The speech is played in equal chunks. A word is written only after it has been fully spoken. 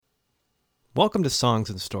Welcome to Songs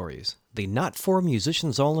and Stories, the not for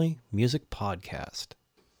musicians only music podcast.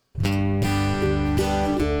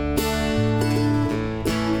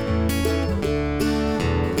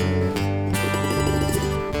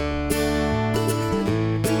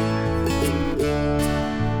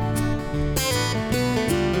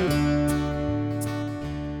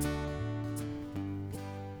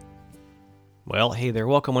 Well, hey there.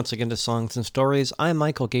 Welcome once again to Songs and Stories. I'm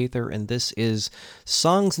Michael Gaither, and this is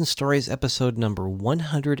Songs and Stories episode number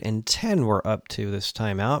 110 we're up to this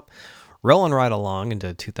time out. Rolling right along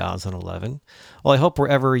into 2011. Well, I hope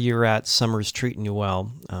wherever you're at, summer's treating you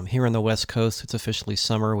well. Here on the West Coast, it's officially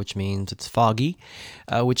summer, which means it's foggy,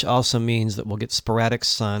 which also means that we'll get sporadic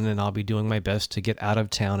sun, and I'll be doing my best to get out of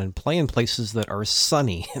town and play in places that are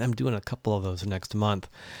sunny, and I'm doing a couple of those next month.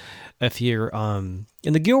 If you're in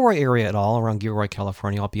the Gilroy area at all, around Gilroy,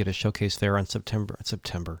 California, I'll be at a showcase there on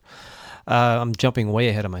September. I'm jumping way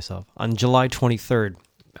ahead of myself. On July 23rd,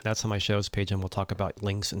 that's on my shows page, and we'll talk about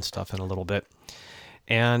links and stuff in a little bit.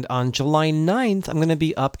 And on July 9th, I'm going to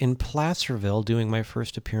be up in Placerville doing my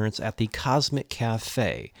first appearance at the Cosmic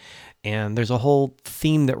Cafe. And there's a whole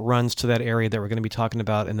theme that runs to that area that we're going to be talking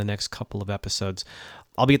about in the next couple of episodes.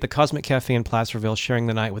 I'll be at the Cosmic Cafe in Placerville sharing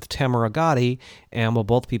the night with Tamara Gotti, and we'll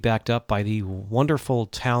both be backed up by the wonderful,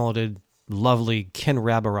 talented, lovely Ken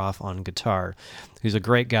Rabaroff on guitar, who's a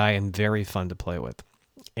great guy and very fun to play with.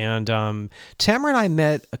 And Tamara and I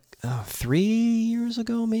met 3 years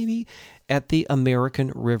ago, maybe, at the American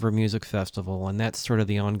River Music Festival, and that's sort of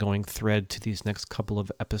the ongoing thread to these next couple of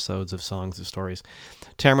episodes of Songs and Stories.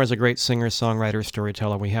 Tamara's a great singer, songwriter,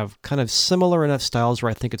 storyteller. We have kind of similar enough styles where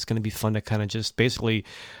I think it's going to be fun to kind of just basically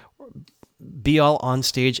be all on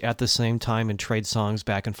stage at the same time and trade songs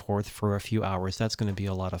back and forth for a few hours. That's going to be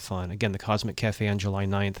a lot of fun. Again, the Cosmic Cafe on July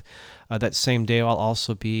 9th. That same day, I'll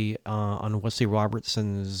also be on Wesley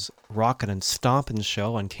Robertson's Rockin' and Stompin'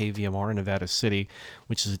 show on KVMR in Nevada City,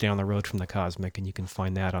 which is down the road from the Cosmic, and you can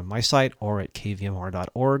find that on my site or at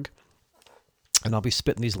kvmr.org. And I'll be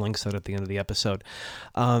spitting these links out at the end of the episode.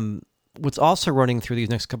 What's also running through these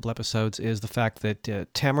next couple episodes is the fact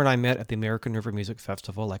that Tamara and I met at the American River Music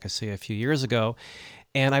Festival, like I say, a few years ago.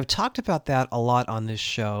 And I've talked about that a lot on this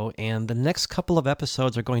show. And the next couple of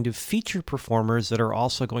episodes are going to feature performers that are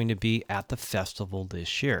also going to be at the festival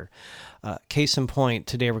this year. Case in point,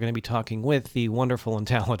 today we're going to be talking with the wonderful and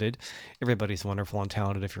talented, everybody's wonderful and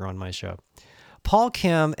talented if you're on my show, Paul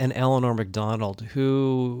Kim and Eleanor McDonald,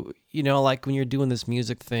 who, you know, like when you're doing this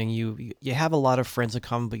music thing, you have a lot of friends in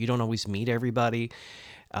common, but you don't always meet everybody.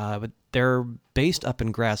 But they're based up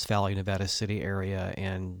in Grass Valley, Nevada City area,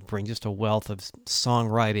 and bring just a wealth of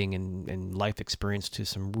songwriting and life experience to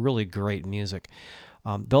some really great music.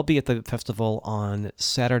 They'll be at the festival on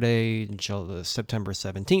Saturday, September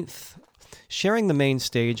 17th, sharing the main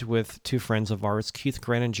stage with two friends of ours, Keith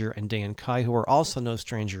Greninger and Dan Kai, who are also no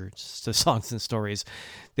strangers to Songs and Stories.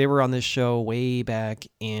 They were on this show way back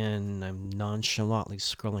in, I'm nonchalantly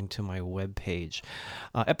scrolling to my webpage,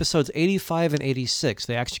 episodes 85 and 86.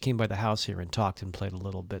 They actually came by the house here and talked and played a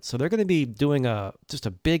little bit. So they're going to be doing just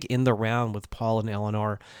a big in the round with Paul and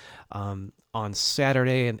Eleanor on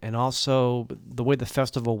Saturday, and also the way the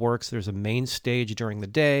festival works, there's a main stage during the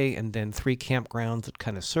day and then 3 campgrounds that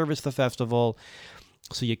kind of service the festival.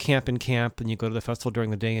 So you camp and you go to the festival during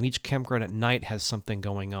the day, and each campground at night has something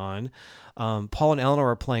going on. Paul and Eleanor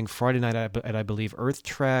are playing Friday night at I believe, Earth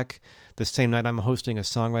Trek. The same night I'm hosting a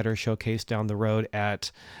songwriter showcase down the road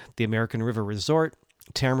at the American River Resort.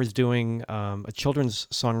 Tamara's doing a children's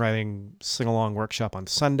songwriting sing-along workshop on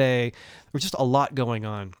Sunday. There's just a lot going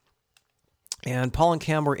on. And Paul and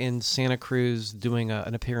Cam were in Santa Cruz doing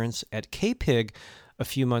an appearance at K-Pig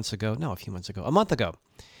a month ago.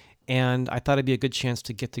 And I thought it'd be a good chance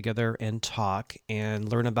to get together and talk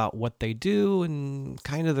and learn about what they do and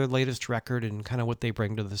kind of their latest record and kind of what they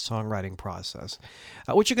bring to the songwriting process.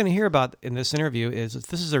 What you're going to hear about in this interview is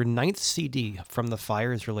this is their 9th CD, From the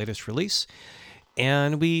Fire is their latest release.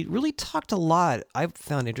 And we really talked a lot, I've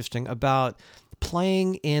found interesting, about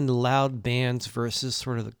playing in loud bands versus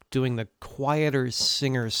sort of doing the quieter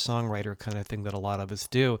singer-songwriter kind of thing that a lot of us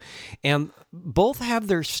do. And both have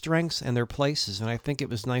their strengths and their places. And I think it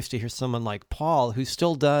was nice to hear someone like Paul, who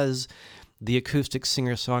still does the acoustic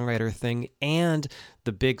singer-songwriter thing and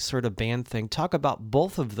the big sort of band thing, talk about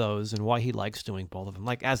both of those and why he likes doing both of them,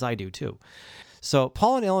 like as I do too. So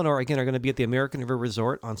Paul and Eleanor, again, are going to be at the American River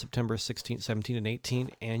Resort on September 16th, 17th, and 18th,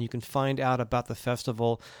 and you can find out about the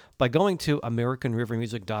festival by going to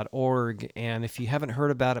AmericanRiverMusic.org. And if you haven't heard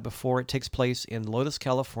about it before, it takes place in Lotus,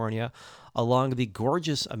 California, along the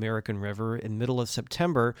gorgeous American River in middle of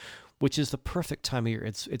September, which is the perfect time of year.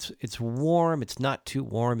 It's warm. It's not too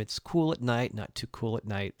warm. It's cool at night, not too cool at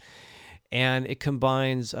night. And it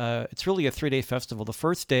combines, it's really a 3-day festival. The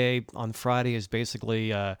first day on Friday is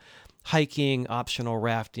basically hiking, optional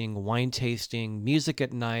rafting, wine tasting, music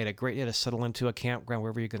at night, a great day to settle into a campground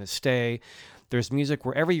wherever you're going to stay. There's music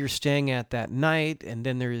wherever you're staying at that night. And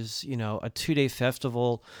then there's, a 2-day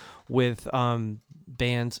festival with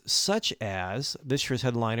bands such as this year's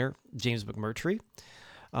headliner, James McMurtry.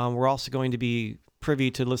 We're also going to be privy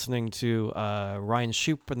to listening to Ryan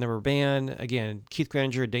Shoup and their band. Again, Keith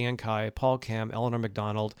Granger, Dan Kai, Paul Cam, Eleanor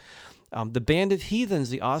McDonald. The Band of Heathens,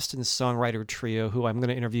 the Austin songwriter trio, who I'm going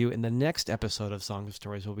to interview in the next episode of Songs and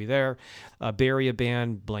Stories, will be there. Barry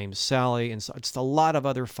Band, Blame Sally, and so just a lot of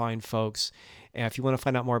other fine folks. And if you want to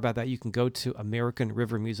find out more about that, you can go to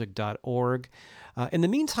AmericanRiverMusic.org. In the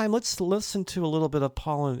meantime, let's listen to a little bit of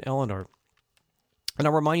Paul and Eleanor. And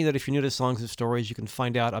I'll remind you that if you're new to Songs and Stories, you can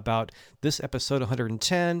find out about this episode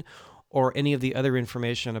 110 or any of the other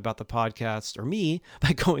information about the podcast or me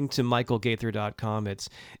by going to michaelgaither.com. It's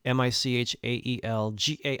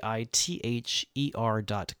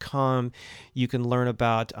michaelgaither.com. You can learn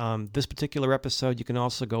about this particular episode. You can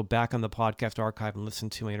also go back on the podcast archive and listen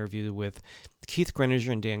to my interview with Keith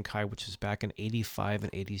Granger and Dan Kai, which is back in 85 and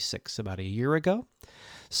 86, about a year ago.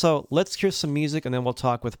 So let's hear some music, and then we'll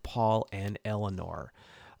talk with Paul and Eleanor.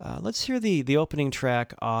 Let's hear the opening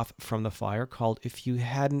track off From the Fire called If You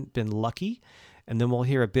Hadn't Been Lucky, and then we'll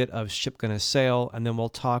hear a bit of Ship Gonna Sail, and then we'll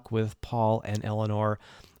talk with Paul and Eleanor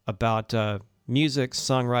about music,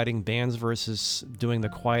 songwriting, bands versus doing the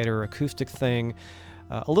quieter acoustic thing,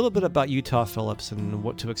 a little bit about Utah Phillips and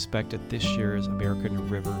what to expect at this year's American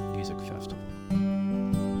River Music Festival.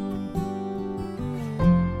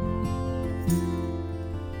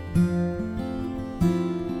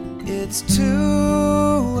 It's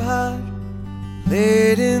too hot,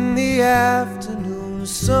 late in the afternoon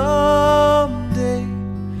someday,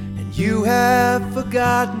 and you have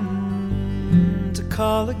forgotten to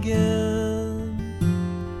call again.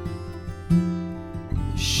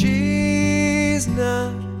 She's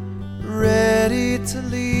not ready to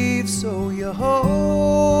leave, so you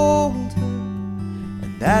hold her,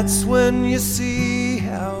 and that's when you see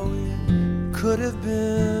how it could have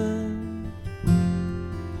been.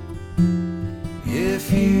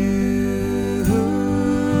 If you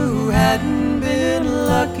hadn't been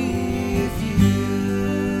lucky, if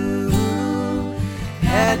you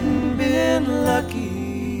hadn't been lucky,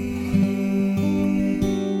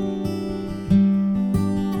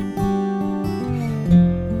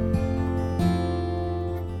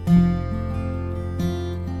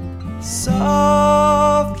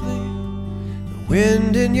 softly, the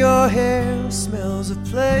wind in your hair smells of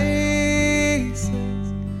places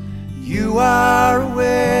you are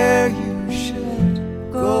where you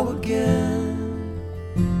should go again.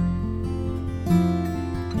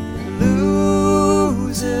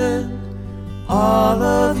 Losing all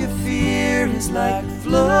of your fear is like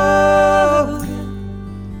floating,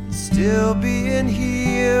 still being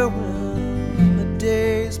here when the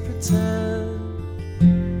days pretend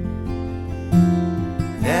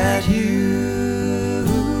that you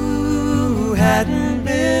hadn't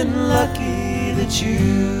been lucky, that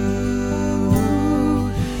you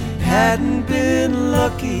hadn't been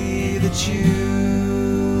lucky, that you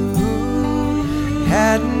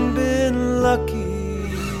hadn't been lucky.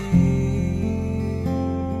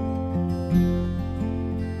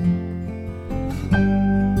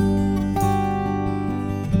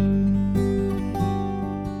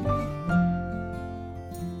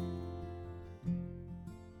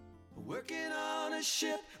 Working on a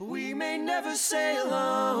ship we may never sail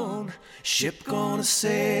on. Ship gonna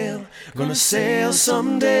sail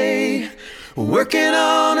someday. Working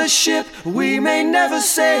on a ship we may never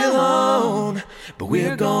sail on, but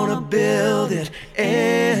we're gonna build it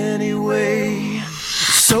anyway.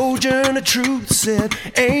 Sojourner Truth said,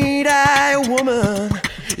 ain't I a woman?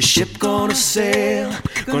 Ship gonna sail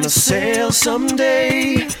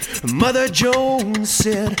someday. Mother Jones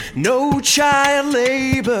said, no child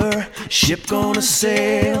labor. Ship gonna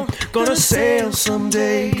sail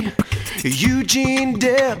someday. Eugene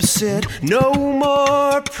Debs said, no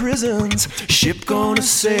more prisons. Ship gonna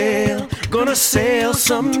sail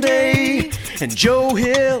someday. And Joe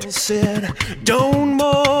Hill said, don't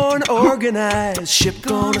mourn, organize. Ship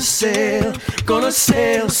gonna sail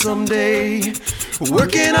someday.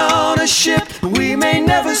 Working on a ship we may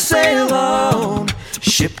never sail on.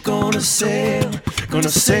 Ship gonna sail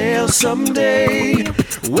someday.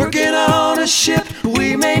 Working on a ship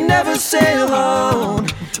we may never sail on,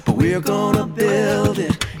 but we're gonna build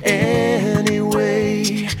it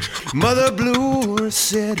anyway. Mother Blue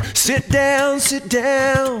said, sit down, sit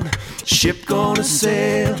down. Ship gonna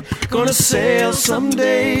sail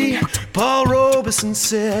someday. Paul Robeson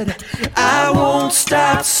said, I won't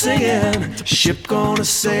stop singing. Ship gonna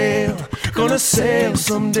sail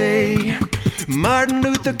someday. Martin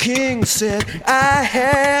Luther King said, I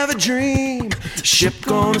have a dream. Ship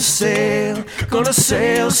gonna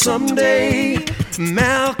sail someday.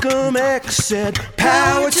 Malcolm X said,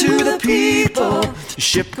 power to the people.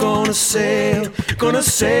 Ship gonna sail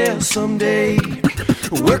someday.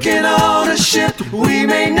 Working on a ship we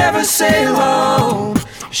may never sail on.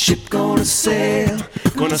 Ship gonna sail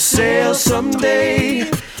someday.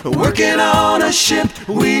 Working on a ship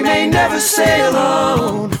we may never sail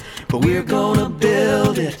on, but we're gonna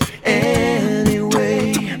build it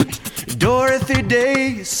anyway. Dorothy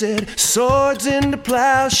Day said, swords into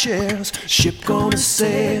plowshares. Ship gonna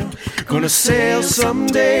sail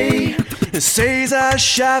someday. Cesar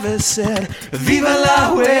Chavez said, viva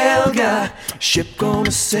la huelga. Ship gonna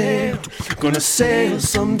sail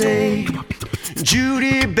someday.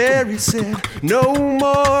 Judy Berry said, no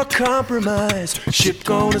more compromise. Ship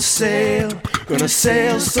gonna sail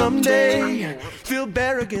someday. Phil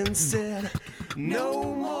Berrigan said, no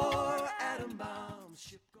more atom bombs.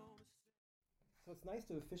 Ship gonna... So it's nice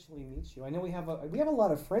to officially meet you. I know we have a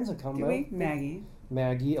lot of friends in common. Do we?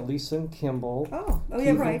 Maggie, Elisa, and Kimball. Oh,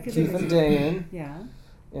 yeah, right. Keith and Dan. Yeah.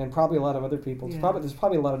 And probably a lot of other people. Yeah. There's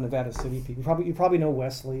probably a lot of Nevada City people. You probably know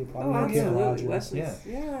Wesley. You probably know Ken absolutely. Rogers. Wesley's,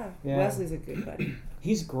 yeah. Wesley's a good buddy.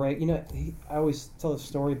 He's great. You know, I always tell a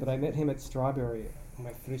story, but I met him at Strawberry.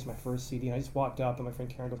 I produced my first CD, and I just walked up, and my friend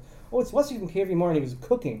Karen goes, "Oh, it's Wesley from KV Moore," and he was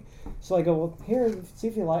cooking. So I go, "Well, here, see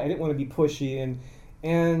if you like." I didn't want to be pushy,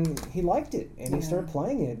 and he liked it, and he started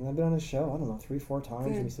playing it. And I've been on his show, I don't know, 3-4 times.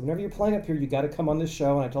 Good. And he said, "Whenever you're playing up here, you got to come on this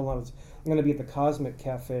show." And I told him I'm going to be at the Cosmic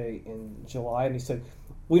Cafe in July, and he said,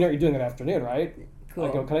 "We know you're doing it afternoon, right?" Cool.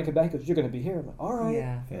 I go, "Can I come back?" He goes, "You're going to be here." I'm like, "All right."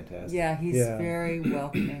 Yeah. Fantastic. Yeah, he's very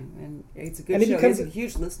welcoming, and it's a good And he show. becomes He has a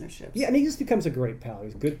huge listenership. Yeah, and he just becomes a great pal.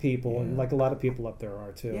 He's good people, and Yeah. like a lot of people up there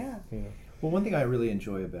are too. Yeah. You know. Well, one thing I really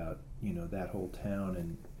enjoy about that whole town,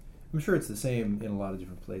 and I'm sure it's the same in a lot of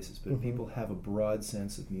different places, but Mhm. people have a broad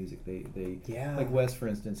sense of music. They Yeah. like Wes, for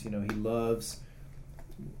instance. He loves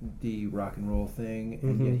the rock and roll thing,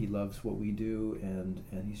 and Mhm. yet he loves what we do, and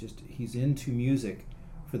he's into music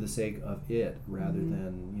for the sake of it rather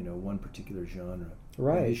than one particular genre.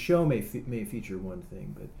 Right. And his show may feature one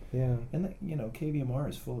thing, but Yeah. and KVMR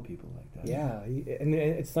is full of people like that. Yeah, and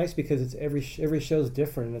it's nice because it's every show's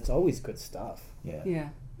different, and it's always good stuff. Yeah. Yeah.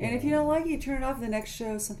 And if you don't like it, you turn it off. The next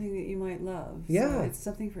show is something that you might love. Yeah. So it's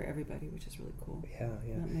something for everybody, which is really cool. Yeah, Not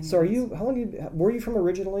yeah. many So ways. how long were you from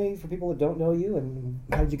originally? For people that don't know you, and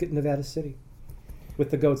how did you get to Nevada City? With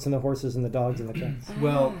the goats and the horses and the dogs and the cats.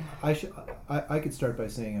 Well, I could start by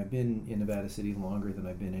saying I've been in Nevada City longer than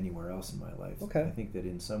I've been anywhere else in my life. Okay. I think that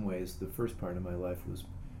in some ways the first part of my life was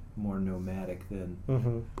more nomadic than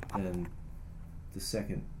Mm-hmm. the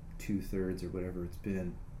second 2/3 or whatever it's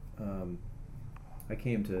been. I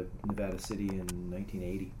came to Nevada City in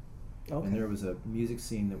 1980, Okay. and there was a music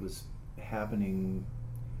scene that was happening.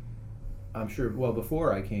 I'm sure. Well,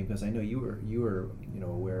 before I came, because I know you were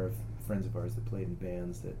aware of friends of ours that played in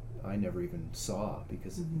bands that I never even saw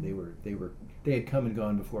because they had come and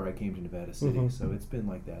gone before I came to Nevada City. Mhm. So it's been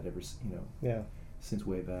like that ever Yeah. since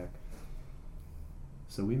way back.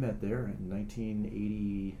 So we met there in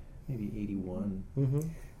 1980, maybe 81. Mm-hmm.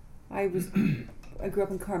 I grew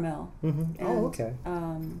up in Carmel. Mm-hmm. And, Oh, okay.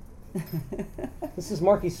 This This is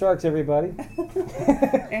Marky Starks, everybody.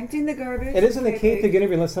 emptying the garbage. It isn't a Okay, Cape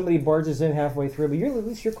interview unless somebody barges in halfway through, but at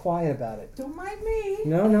least you're quiet about it. Don't mind me.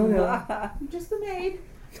 No. I'm just the maid.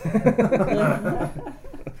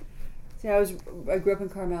 See, I grew up in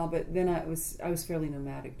Carmel, but then I was fairly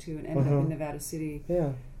nomadic too, and ended up in Nevada City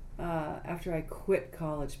Yeah. after I quit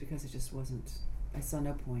college because it just wasn't. I saw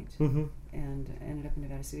no point, Mm-hmm. and ended up in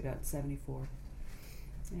Nevada City about '74,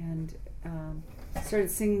 and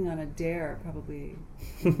started singing on a dare probably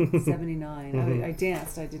in '79. Mhm. I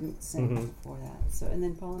danced. I didn't sing Mhm. before that. So, and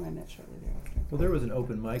then Paul and I met shortly thereafter. Well, there was an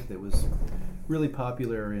open mic that was really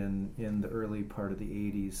popular in the early part of the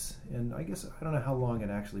 80s, and I guess I don't know how long it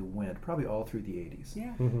actually went, probably all through the 80s.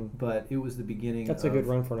 Yeah, Mm-hmm. But it was the beginning That's of, a good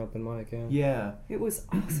run for an open mic, yeah. Yeah. it was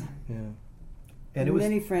awesome. Yeah. And it was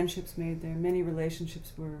many friendships made there, many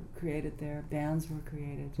relationships were created there, bands were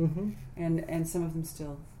created, Mm-hmm. and some of them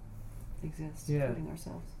still exist, Yeah. including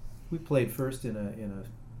ourselves. we played first in a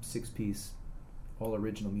 6-piece all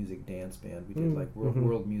original music dance band. We did like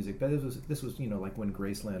world music, but this was like when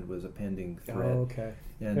Graceland was a pending threat. Oh, okay.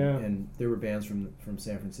 And Yeah. and there were bands from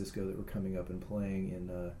San Francisco that were coming up and playing in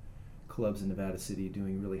clubs in Nevada City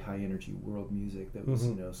doing really high energy world music that was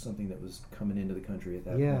something that was coming into the country at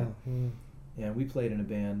that point. And we played in a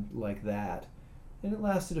band like that, and it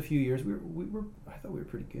lasted a few years. We were I thought we were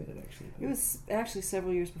pretty good at actually. It was actually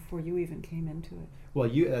several years before you even came into it. Well,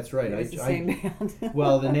 that's right. It was the same band.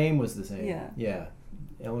 Well, the name was the same. Yeah. Yeah.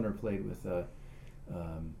 Eleanor played with a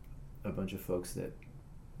bunch of folks that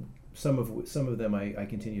some of them I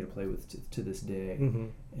continue to play with to this day.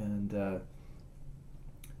 And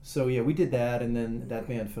so yeah, we did that, and then that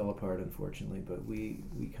band fell apart, unfortunately. But we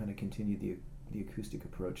kind of continued the acoustic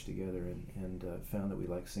approach together, and found that we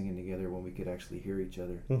liked singing together when we could actually hear each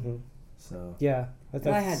other. So yeah,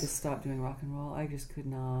 I had to stop doing rock and roll. I just could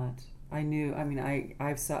not. I knew. I mean,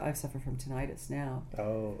 I've suffered from tinnitus now.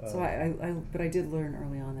 So but I did learn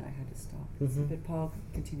early on that I had to stop. But Paul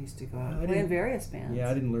continues to go out and play in various bands. Yeah,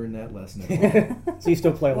 I didn't learn that lesson. So you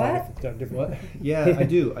still play a lot of different. What? Yeah, I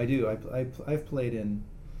do. I've played in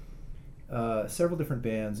several different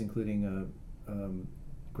bands, including a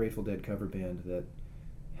Grateful Dead cover band that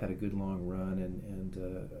had a good long run, and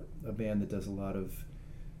a band that does a lot of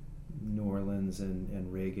New Orleans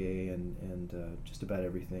and reggae and just about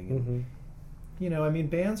everything. And, I mean,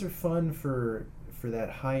 bands are fun for that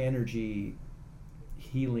high energy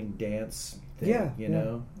healing dance thing. You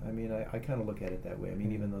know, I mean, I kind of look at it that way. I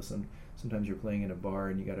mean, even though sometimes you're playing in a bar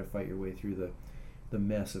and you got to fight your way through the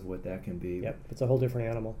mess of what that can be. Yep, it's a whole different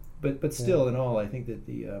animal. But still, in all, I think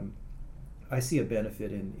that I see a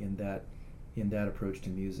benefit in that approach to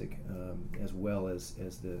music, as well as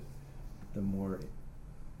the more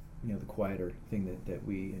the quieter thing that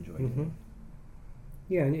we enjoy doing.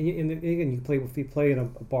 Yeah, and again, you play in a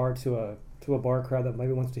bar to a bar crowd that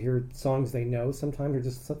maybe wants to hear songs they know sometimes, or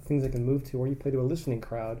just things they can move to, or you play to a listening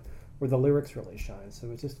crowd where the lyrics really shine.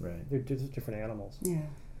 So it's just they're just different animals. Yeah.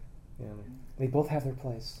 They both have their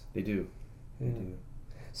place. They do. Yeah. They do.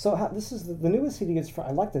 So this is the newest CD.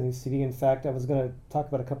 I like the new CD. In fact, I was going to talk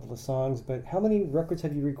about a couple of songs, but how many records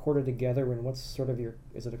have you recorded together, and what's sort of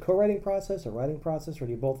is it a co-writing process, a writing process, or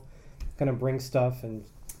do you both kind of bring stuff and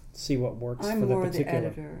see what works I'm for the more particular? the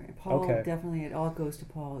editor. Paul, definitely, it all goes to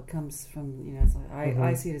Paul. It comes from, it's like,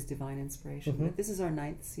 I see it as divine inspiration. But this is our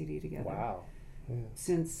 9th CD together. Wow. Yeah.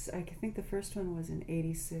 Since, I think the first one was in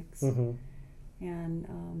 86.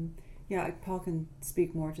 And, Paul can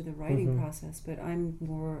speak more to the writing process, but I'm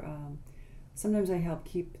more, sometimes I help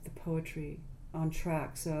keep the poetry on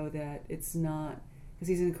track so that it's not, because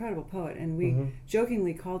he's an incredible poet, and we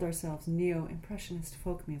jokingly called ourselves neo-impressionist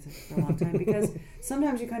folk music for a long time, because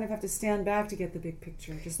sometimes you kind of have to stand back to get the big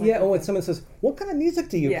picture. Just like when someone says, what kind of music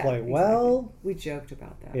do you play? Exactly. Well, we joked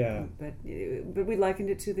about that. Yeah. But we likened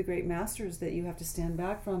it to the great masters that you have to stand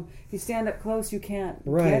back from. If you stand up close, you can't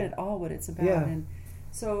get at all what it's about. Yeah. And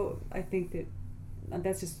so I think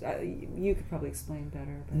that's just, you could probably explain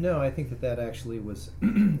better. But. No, I think that actually was,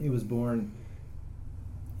 it was born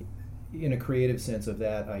in a creative sense of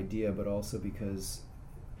that idea, but also because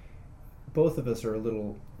both of us are a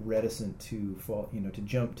little reticent to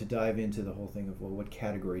dive into the whole thing of, well, what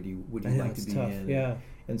category would you like to be tough. in? Yeah.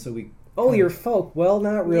 And so we... you're folk. Well,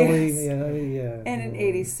 not really. Yes. Yeah. And in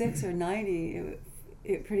 86 or 90,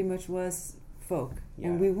 it pretty much was folk. Yeah.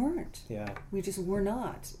 And we weren't. Yeah. We just were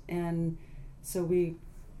not. And so we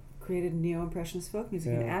created neo-impressionist folk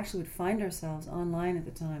music, and actually would find ourselves online at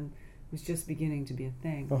the time. It was just beginning to be a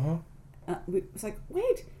thing. It was like,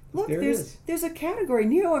 wait, look, there's a category,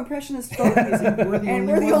 neo-impressionist folk music, and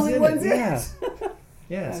we're the only ones in it.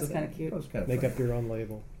 Yeah, that's kind of cute. That was kind of Make fun. up your own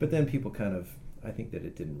label. But then people I think that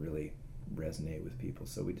it didn't really resonate with people,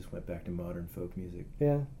 so we just went back to modern folk music.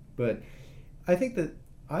 Yeah. But I think that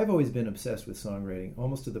I've always been obsessed with songwriting,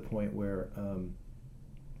 almost to the point where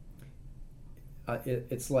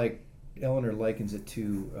it's like Eleanor likens it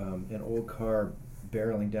to an old car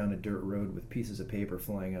barreling down a dirt road with pieces of paper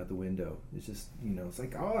flying out the window. It's just, it's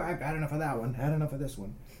like, I've had enough of that one, had enough of this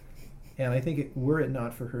one. And I think were it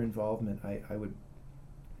not for her involvement, I would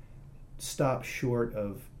stop short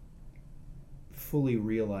of fully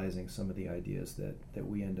realizing some of the ideas that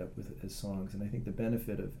we end up with as songs. And I think the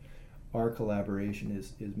benefit of our collaboration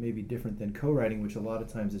is maybe different than co-writing, which a lot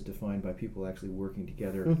of times is defined by people actually working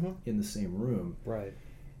together in the same room. Right.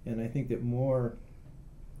 And I think that more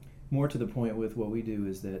to the point with what we do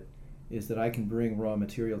is that I can bring raw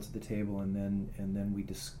material to the table, and then we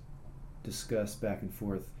discuss back and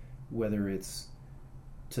forth whether it's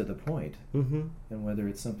to the point, and whether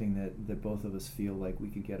it's something that both of us feel like we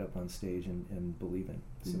could get up on stage and believe in.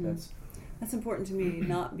 So that's important to me,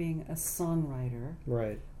 not being a songwriter.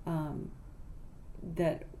 Right.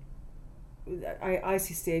 That I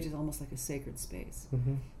see stage as almost like a sacred space,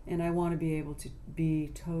 Mm-hmm. and I want to be able to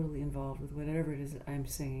be totally involved with whatever it is that I'm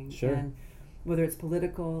singing, Sure. and whether it's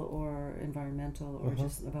political or environmental or Uh-huh.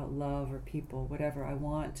 just about love or people, whatever. I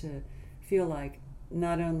want to feel like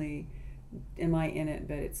not only am I in it,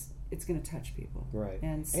 but it's going to touch people. Right.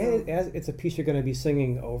 And so As it's a piece you're going to be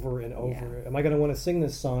singing over and over. Am I going to want to sing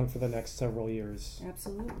this song for the next several years?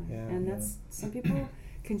 absolutely, Yeah. and that's some people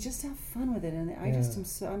can just have fun with it, and I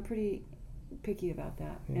just I'm pretty picky about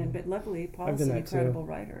that. Yeah. And but luckily, I've Paul's done an that too. incredible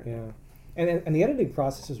writer. Yeah. And the editing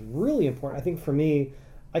process is really important. I think for me,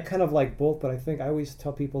 I kind of like both, but I think I always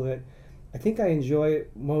tell people that I think I enjoy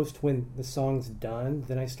it most when the song's done,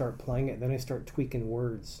 then I start playing it, then I start tweaking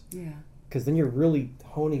words. Yeah. Because then you're really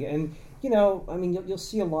honing it. And, you know, I mean, you'll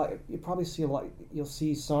see a lot, you'll probably see a lot, you'll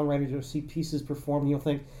see songwriters, you'll see pieces performed, and you'll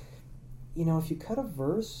think, you know, if you cut a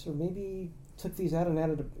verse or maybe took these out and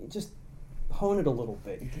added, just hone it a little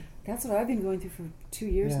bit. That's what I've been going through for 2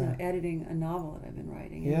 years Yeah. now, editing a novel that I've been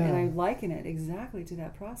writing. And, Yeah. and I liken it exactly to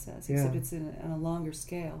that process, Yeah. except it's on a longer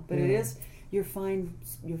scale. But it Yeah. is, you're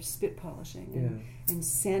spit polishing and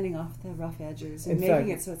sanding off the rough edges and In making fact-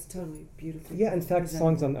 it so it's totally beautiful. Yeah, in fact,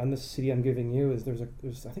 songs on this CD I'm giving you is there's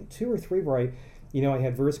I think 2 or 3 where I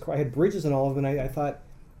had I had bridges and all of them, and I thought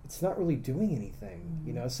it's not really doing anything,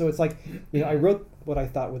 you know. So it's like, you know, I wrote what I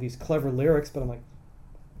thought were these clever lyrics, but I'm like,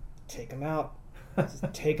 take them out, just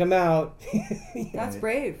take them out. That's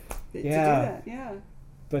brave to do Yeah. that, yeah.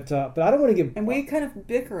 But I don't want to give. And we kind of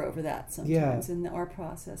bicker over that sometimes Yeah. in our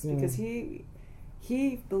process Yeah. because he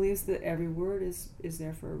believes that every word is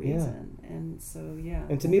there for a reason. And so, yeah.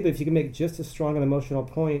 And to me, but if you can make just as strong an emotional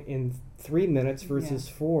point in 3 minutes versus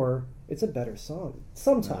 4, it's a better song.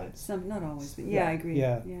 Sometimes. Not always, but Yeah. I agree.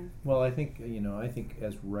 Yeah. Well, I think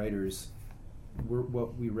as writers,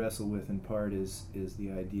 what we wrestle with in part is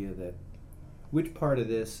the idea that which part of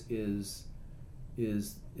this is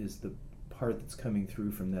the part that's coming through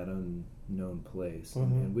from that unknown place, Mhm.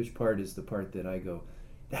 and which part is the part that I go,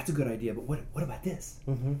 that's a good idea, but what about this?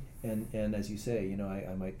 Mm-hmm. And as you say, you know,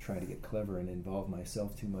 I might try to get clever and involve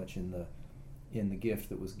myself too much in the gift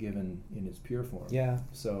that was given in its pure form. Yeah.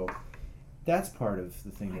 So that's part of the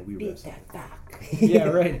thing that we Beat wrestle. that back. Yeah,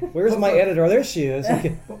 right. Where's my editor? There she is.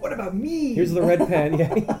 Okay. But what about me? Here's the red pen.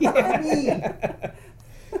 Yeah.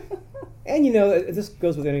 And you know, this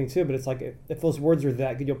goes with editing too. But it's like if those words are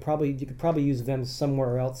that good, you could probably use them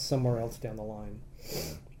somewhere else down the line.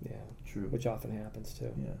 Yeah. True. Which often happens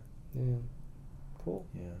too. Yeah. Yeah. Cool.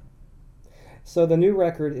 Yeah. So the new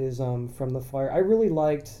record is From the Fire. I really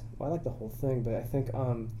liked. Well, I liked the whole thing, but I think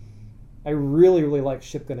I really liked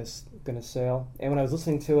Ship Gonna Sail. And when I was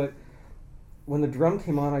listening to it, when the drum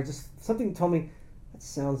came on, something told me that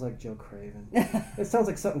sounds like Joe Craven. It sounds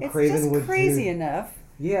like something It's Craven just would crazy do. enough.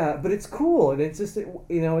 Yeah, but it's cool, and it's just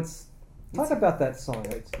it's. Talk about that song.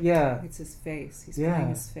 Yeah, It's his face. He's Yeah. playing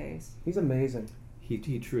his face. he's amazing. He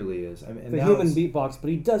truly is. I mean, and The that human was- beatbox, but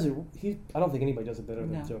he does it. I don't think anybody does it better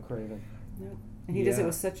than No. Joe Craven. No. And he does it Yeah.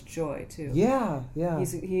 with such joy too. Yeah.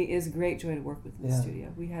 He is a great joy to work with in the Yeah.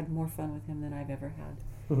 studio. We had more fun with him than I've ever had.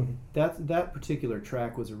 That particular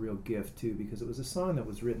track was a real gift too, because it was a song that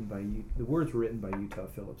was written by the words were written by Utah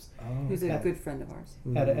Phillips Who's a Yeah. good friend of ours.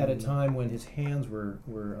 at a time when his hands were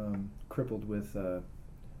crippled with I'm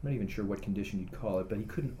not even sure what condition you'd call it, but he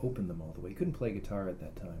couldn't open them all the way. He couldn't play guitar at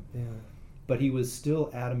that time, Yeah. but he was still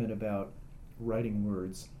adamant about writing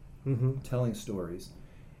words, Mm-hmm. telling stories,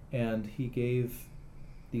 and he gave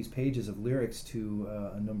these pages of lyrics to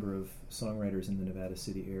a number of songwriters in the Nevada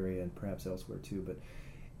City area and perhaps elsewhere too. But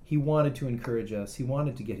he wanted to encourage us. He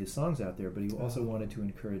wanted to get his songs out there, but he also wanted to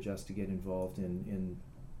encourage us to get involved in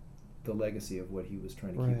the legacy of what he was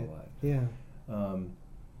trying to keep Right. alive. Yeah.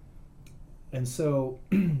 And so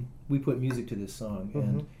we put music to this song,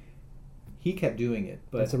 and Mhm. he kept doing it.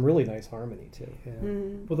 But But some really nice harmony too. Yeah.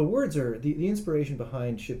 Mm-hmm. well, the words are the inspiration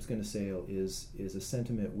behind "Ship's Gonna Sail" is a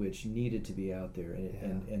sentiment which needed to be out there,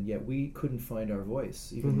 and yet we couldn't find our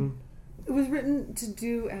voice. Even Mhm. It was written to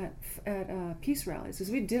do at peace rallies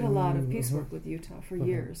because we did a lot of peace work with Utah for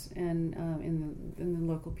years, and in the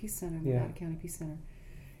local peace center, Nevada County Peace Center,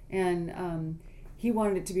 and he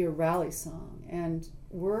wanted it to be a rally song, and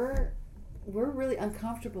we're really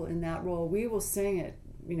uncomfortable in that role. We will sing it,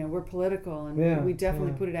 you know, we're political, and we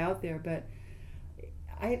definitely put it out there, but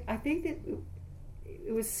I think that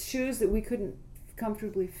it was shoes that we couldn't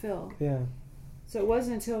comfortably fill. Yeah. So it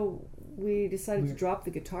wasn't until we decided to drop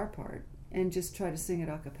the guitar part and just try to sing it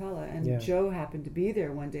a cappella. And Yeah. Joe happened to be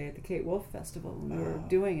there one day at the Kate Wolf Festival when we were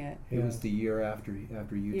doing it. it Yeah. was the year after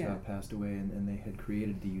Utah Yeah. passed away, and they had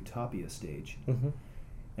created the Utopia stage. Mm-hmm.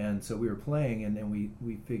 And so we were playing, and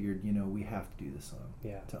we figured, we have to do this song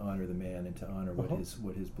to honor the man and to honor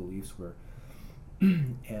what his beliefs were.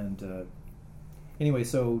 And anyway,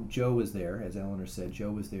 so Joe was there, as Eleanor said.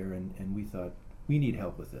 Joe was there, and we thought, we need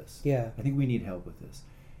help with this. Yeah. I think we need help with this.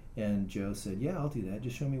 And Joe said, yeah, I'll do that.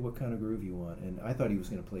 Just show me what kind of groove you want. And I thought he was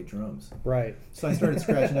going to play drums. Right. So I started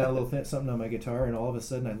scratching out a little something on my guitar, and all of a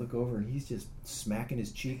sudden I look over, and he's just smacking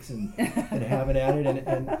his cheeks and having at it.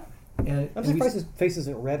 And I'm surprised his face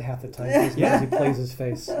isn't red half the time as he plays his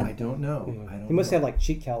face. I don't know. Yeah. He must have like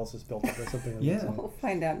cheek calluses built up or something. We'll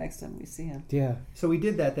find out next time we see him. Yeah. So we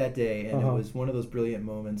did that day, and it was one of those brilliant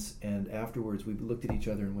moments. And afterwards, we looked at each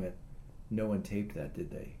other and went, "No one taped that,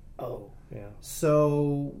 did they?" Oh, yeah.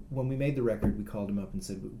 So when we made the record, we called him up and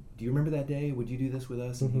said, "Do you remember that day? Would you do this with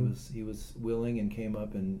us?" And he was willing and came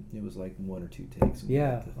up, and it was like 1 or 2 takes.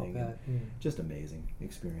 And just amazing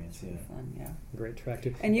experience. Really fun, yeah. Great track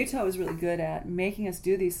too. And Utah was really good at making us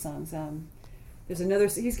do these songs. There's another.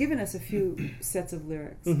 He's given us a few sets of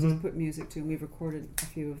lyrics to put music to, and we've recorded a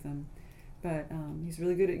few of them. But he's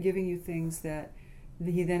really good at giving you things that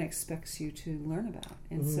he then expects you to learn about.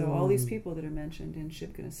 And so all these people that are mentioned in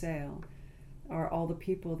Ship Gonna Sail are all the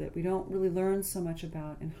people that we don't really learn so much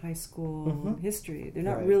about in high school history. They're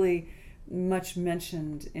not really much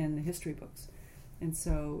mentioned in the history books. And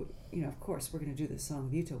so, of course, we're going to do this song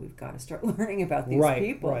with Utah. We've got to start learning about these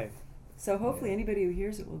people. Right. So hopefully anybody who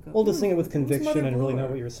hears it will go, well, to sing it with conviction and really know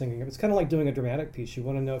what you're singing. It's kind of like doing a dramatic piece. You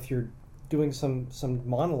want to know if you're doing some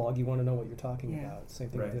monologue, you want to know what you're talking about. Same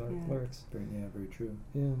thing with the lyrics. Very true.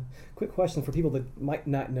 Yeah. Quick question for people that might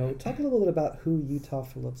not know. Talk a little bit about who Utah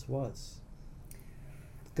Phillips was.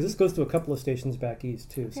 Because this goes to a couple of stations back east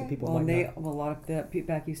too, so people might not. A lot of that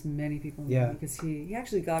back east, many people know, because he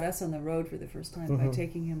actually got us on the road for the first time by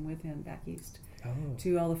taking him with him back east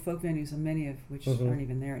to all the folk venues, and many of which aren't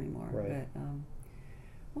even there anymore. Right.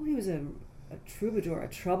 But he was a troubadour, a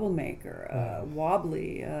troublemaker,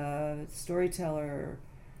 wobbly, storyteller,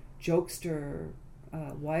 jokester,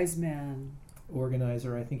 wise man,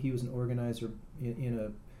 organizer. I think he was an organizer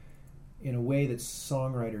in a way that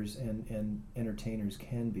songwriters and entertainers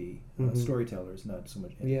can be. Storytellers, not so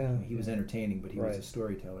much. He was entertaining, but he was a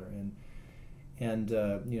storyteller. And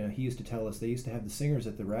he used to tell us they used to have the singers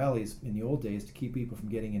at the rallies in the old days to keep people from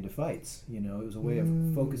getting into fights. It was a way of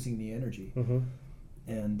focusing the energy.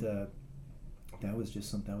 And that was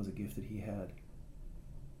just that was a gift that he had.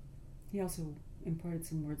 He also imparted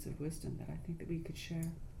some words of wisdom that I think that we could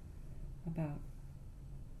share about.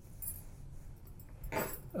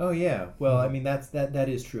 Oh yeah, well, I mean that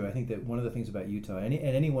is true. I think that one of the things about Utah, and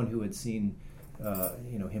anyone who had seen,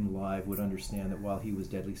 him live would understand that while he was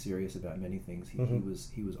deadly serious about many things,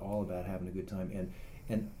 he was all about having a good time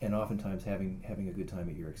and oftentimes having a good time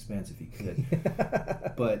at your expense if he could.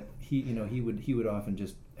 But he would often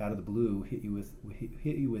just out of the blue hit you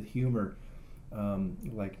with humor,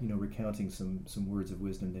 recounting some words of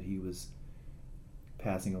wisdom that he was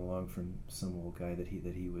passing along from some old guy that he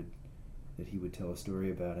would tell a story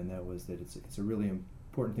about, and that was that it's a really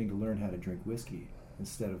important thing to learn how to drink whiskey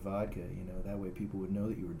instead of vodka. That way people would know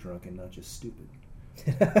that you were drunk and not just stupid.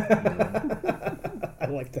 I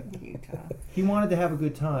like that. He wanted to have a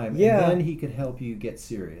good time, and then he could help you get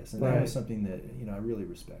serious, and that was something that I really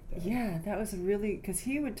respect. That. Yeah, that was really, because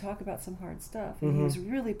he would talk about some hard stuff, and he was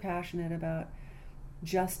really passionate about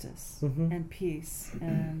justice and peace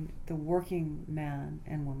and the working man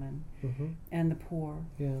and woman and the poor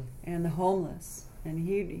and the homeless, and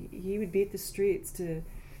he would beat the streets to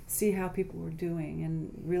see how people were doing,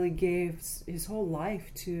 and really gave his whole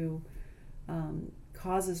life to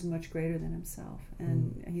causes much greater than himself,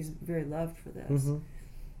 and he's very loved for this,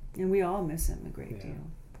 and we all miss him a great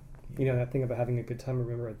deal. That thing about having a good time. I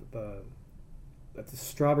remember at the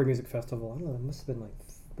Strawberry Music Festival, I don't know, it must have been like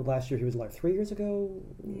the last year he was like 3 years ago.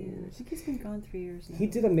 Yeah, I think he's been gone 3 years now. He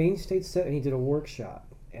did a main stage set and he did a workshop,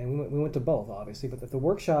 and we went to both obviously, but at the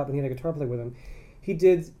workshop, and he had a guitar player with him, he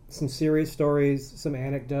did some serious stories, some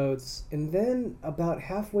anecdotes, and then about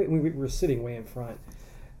halfway, we were sitting way in front,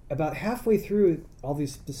 about halfway through all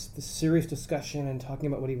this serious discussion and talking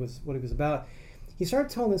about what he was about, he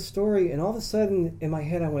started telling this story, and all of a sudden in my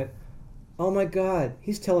head I went, oh my God,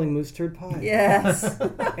 he's telling Moose Turd Pie. Yes.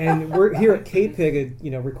 And we're here at K-Pig,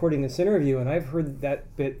 recording this interview, and I've heard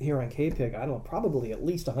that bit here on K-Pig, I don't know, probably at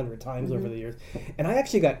least 100 times over the years. And I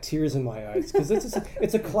actually got tears in my eyes, because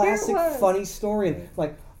it's a classic, funny story. And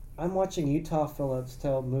like, I'm watching Utah Phillips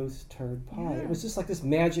tell Moose Turd Pie. Yeah. It was just like this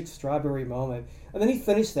magic strawberry moment. And then he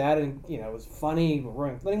finished that, and it was funny,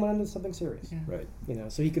 then he went on to something serious. Yeah. Right.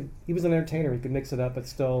 So he was an entertainer. He could mix it up, but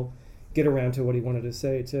still get around to what he wanted to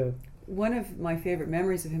say too. One of my favorite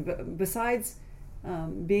memories of him, besides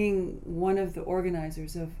being one of the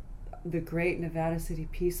organizers of the great Nevada City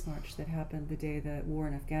Peace March that happened the day the war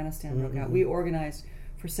in Afghanistan broke out. We organized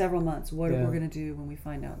for several months what we're going to do when we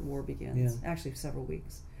find out war begins. Actually, several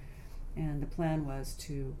weeks. And the plan was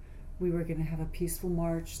we were going to have a peaceful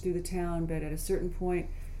march through the town, but at a certain point,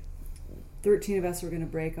 13 of us were going to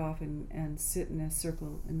break off and sit in a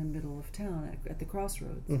circle in the middle of town at the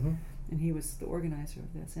crossroads. And he was the organizer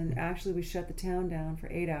of this. And actually, we shut the town down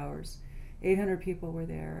for 8 hours. 800 people were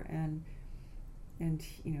there, and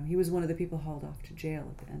he was one of the people hauled off to jail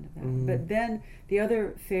at the end of that. But then the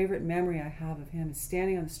other favorite memory I have of him is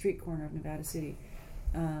standing on the street corner of Nevada City.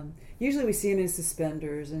 Usually we see him in his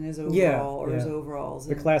suspenders and his overall or his overalls.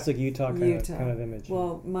 The classic Utah kind of image.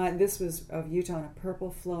 Well, this was of Utah in a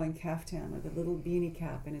purple flowing caftan with a little beanie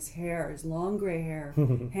cap, and his long gray hair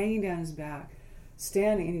hanging down his back,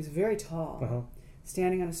 standing, and he's very tall,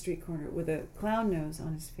 standing on a street corner with a clown nose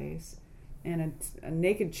on his face and a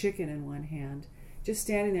naked chicken in one hand, just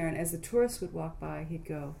standing there. And as the tourists would walk by, he'd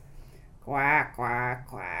go, quack, quack,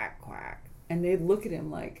 quack, quack. And they'd look at him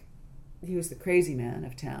like he was the crazy man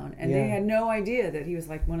of town. And they had no idea that he was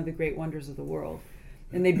like one of the great wonders of the world.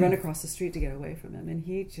 And they'd run across the street to get away from him. And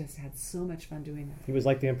he just had so much fun doing that. He was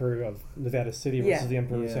like the emperor of Nevada City versus the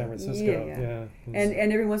emperor of San Francisco. And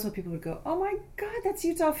every once in a while people would go, oh my God, that's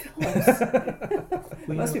Utah Phillips.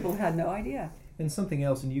 Most people had no idea. And something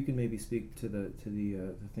else, and you can maybe speak to the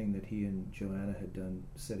thing that he and Joanna had done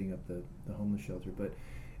setting up the homeless shelter. But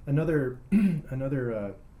another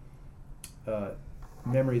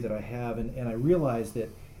memory that I have, and I realize that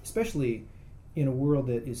especially in a world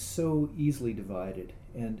that is so easily divided,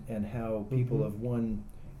 and how people of one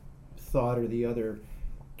thought or the other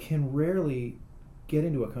can rarely get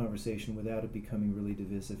into a conversation without it becoming really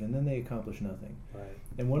divisive, and then they accomplish nothing. Right.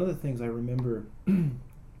 And one of the things I remember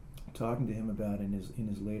talking to him about in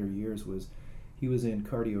his later years was he was in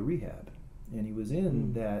cardio rehab, and he was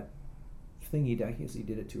in that thing. I guess he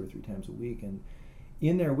did it 2 or 3 times a week, and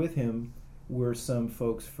in there with him were some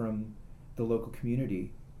folks from the local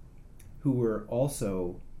community who were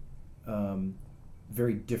also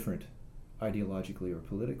very different ideologically or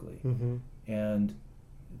politically, and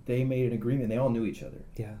they made an agreement. They all knew each other,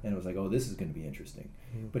 and it was like, oh, this is going to be interesting.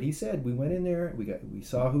 But he said, we went in there, we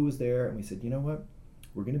saw who was there, and we said, you know what,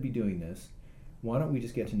 we're going to be doing this. Why don't we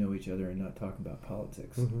just get to know each other and not talk about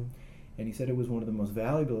politics? And he said it was one of the most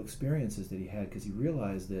valuable experiences that he had, because he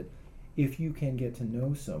realized that if you can get to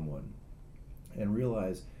know someone and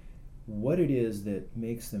realize what it is that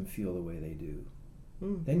makes them feel the way they do,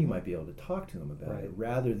 then you might be able to talk to them about it,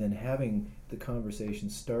 rather than having the conversation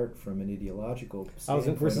start from an ideological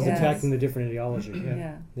standpoint. Versus attacking the different ideology.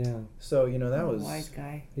 So, that was... Wise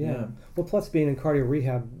guy. Well, plus being in cardio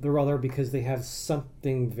rehab, they're all there because they have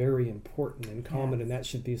something very important in common, and that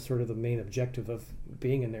should be sort of the main objective of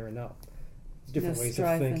being in there, and not different ways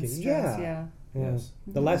of thinking. Yes.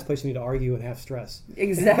 The last place you need to argue and have stress.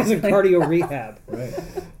 Exactly. Is in cardio rehab. Right.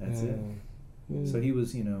 That's it. So he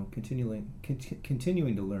was, continuing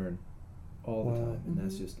to learn all the time, and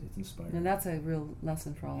that's just, it's inspiring. And that's a real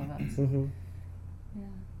lesson for all of us.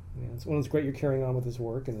 It's great you're carrying on with his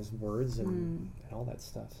work and his words and all that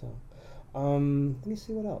stuff. So, let me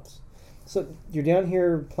see what else. So you're down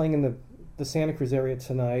here playing in the Santa Cruz area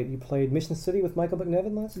tonight. You played Mission City with Michael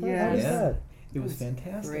McNevin last night. How was that? It was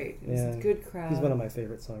fantastic. Great. It was a good crowd. He's one of my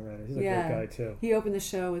favorite songwriters. He's a great guy too. He opened the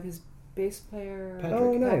show with his bass player,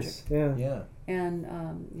 Patrick. Nice. Yeah. And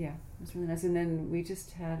it was really nice. And then we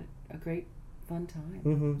just had a great fun time.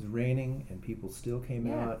 It was raining, and people still came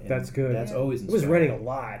out. And that's good. That's always inspiring. It was raining a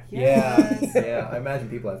lot. Yes. I imagine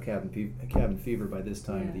people have cabin fever by this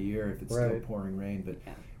time of the year if it's still pouring rain. But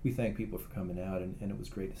we thank people for coming out, and it was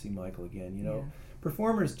great to see Michael again.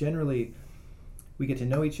 Performers generally, we get to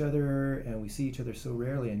know each other, and we see each other so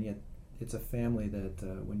rarely, and yet it's a family that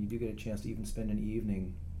when you do get a chance to even spend an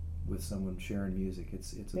evening with someone sharing music,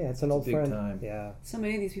 it's an old big friend. time. Yeah. So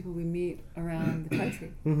many of these people we meet around the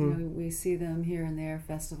country. We see them here and there,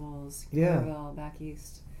 festivals, Caravel, back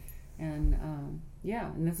east, and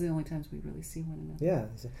and that's the only times we really see one another. Yeah.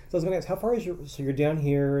 So I was going to ask, how far is you're down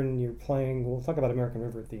here and you're playing? We'll talk about American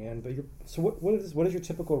River at the end, but what is your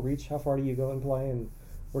typical reach? How far do you go and play, and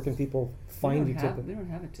where can people find you typically? We don't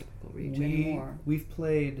have a typical reach anymore. We've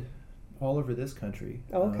played all over this country.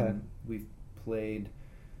 Oh, okay. We've played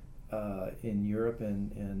in Europe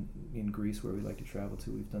and in Greece, where we like to travel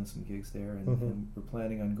to. We've done some gigs there, and we're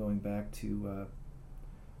planning on going back to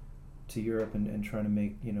Europe and trying to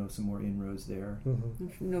make some more inroads there.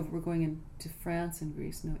 We're going into France and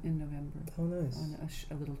Greece in November. Oh, nice. On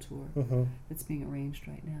a little tour that's being arranged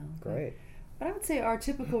right now. Great. But I would say our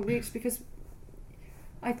typical reach, because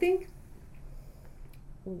I think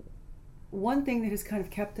one thing that has kind of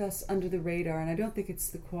kept us under the radar, and I don't think it's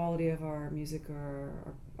the quality of our music or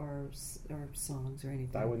our songs or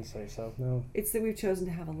anything. I wouldn't say so, no. It's that we've chosen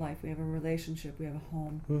to have a life. We have a relationship. We have a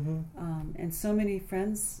home. Mm-hmm. And so many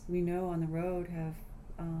friends we know on the road have,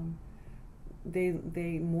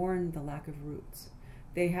 they mourn the lack of roots.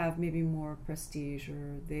 They have maybe more prestige,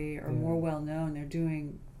 or they are more well known. They're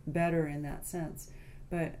doing better in that sense.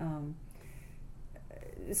 But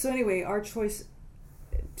so anyway, our choice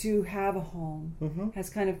to have a home has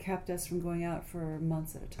kind of kept us from going out for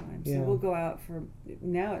months at a time. So we'll go out for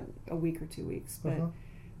now a week or 2 weeks, but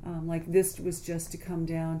like this was just to come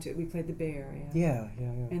down to. We played the Bay Area, Yeah.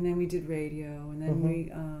 and then we did radio, and then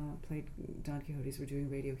we played Don Quixote's. We're doing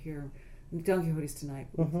radio here. Don Quixote's tonight.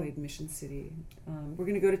 We played Mission City. We're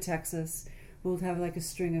going to go to Texas. We'll have like a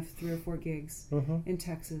string of 3 or 4 gigs in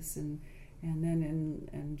Texas, and then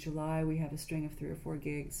in July we have a string of 3 or 4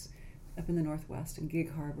 gigs up in the Northwest in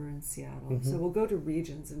Gig Harbor and Seattle. So we'll go to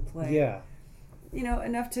regions and play. Yeah. You know,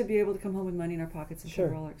 enough to be able to come home with money in our pockets and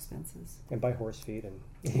cover all our expenses. And buy horse feed and.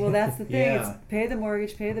 Well, that's the thing. Yeah. It's pay the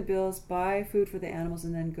mortgage, pay the bills, buy food for the animals,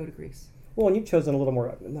 and then go to Greece. Well, and you've chosen a little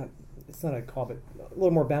more. It's not a call, but a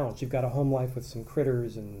little more balanced. You've got a home life with some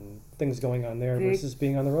critters and things going on there versus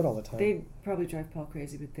being on the road all the time. They probably drive Paul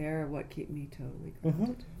crazy, but they're what keep me totally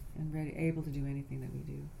grounded and able to do anything that we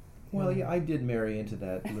do. Well, yeah, I did marry into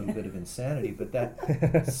that little bit of insanity, but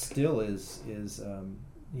that still is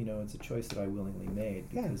you know, it's a choice that I willingly made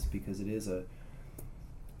because it is a.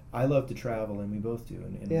 I love to travel, and we both do,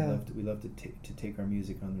 and we love to take our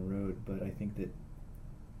music on the road. But I think that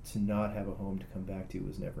to not have a home to come back to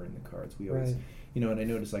was never in the cards. We always, you know, and I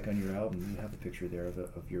noticed like on your album, you have a picture there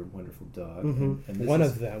of your wonderful dog. And this one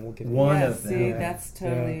of them. We'll get one of them. See, that's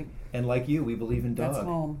totally. And like you, we believe in dog. That's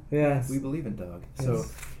home. Yes. We believe in dog. So,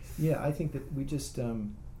 yeah, I think that we just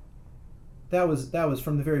that was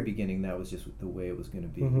from the very beginning. That was just the way it was going to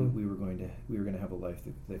be. We were going to have a life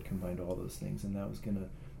that combined all those things, and that was going to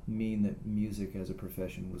mean that music as a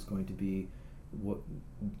profession was going to be what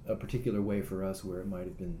a particular way for us, where it might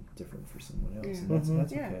have been different for someone else, and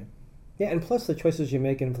that's okay. Yeah, and plus the choices you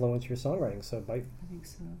make influence your songwriting. So I think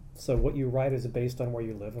so. So what you write is based on where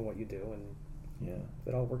you live and what you do, and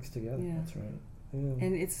it all works together. Yeah. That's right. Yeah.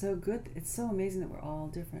 And it's so good. It's so amazing that we're all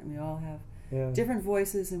different. We all have different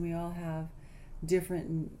voices, and we all have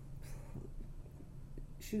different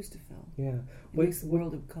shoes to fill. Yeah. It makes the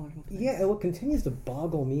world a colorful place. Yeah, and what continues to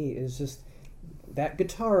boggle me is just that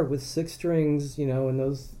guitar with 6 strings, you know, and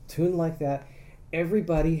those tuned like that.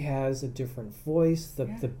 Everybody has a different voice. The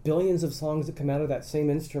billions of songs that come out of that same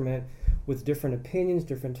instrument with different opinions,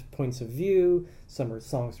 different points of view. Some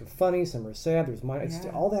songs are funny, some are sad. There's it's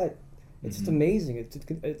all that. It's just amazing.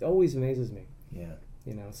 It always amazes me. Yeah.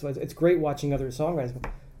 You know, so it's great watching other songwriters.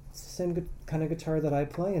 It's the same kind of guitar that I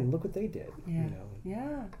play, and look what they did. Yeah. You know?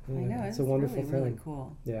 Yeah. I know. It's a wonderful really, thing. really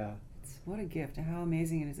cool. Yeah. What a gift, and how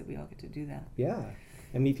amazing it is that we all get to do that. Yeah.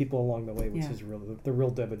 And meet people along the way, which is really the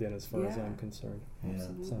real dividend as far as I'm concerned.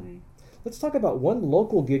 Absolutely. So, let's talk about one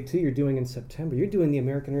local gig too you're doing in September. You're doing the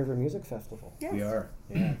American River Music Festival. Yes. We are.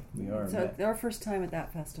 Yeah, we are. So it's our first time at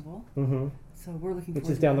that festival. So we're looking forward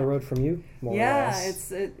Which is to down that. the road from you, more or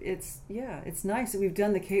less. It's nice. We've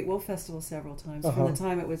done the Kate Wolf Festival several times. From the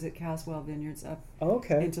time it was at Caswell Vineyards up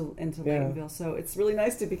into Laytonville. So it's really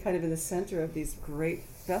nice to be kind of in the center of these great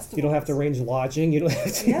festivals. You don't have to arrange lodging. You don't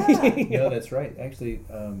have to. No, that's right. Actually,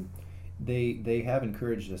 they have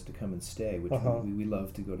encouraged us to come and stay, which we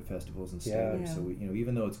love to go to festivals and stay there. So we,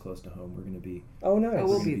 even though it's close to home, we're going to be. Oh, nice. Oh,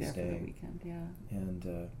 we'll be there staying. for the weekend. Yeah.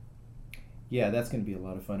 And that's going to be a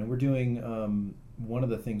lot of fun. And we're doing one of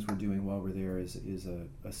the things we're doing while we're there is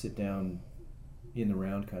a sit down in the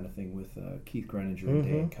round kind of thing with Keith Greninger and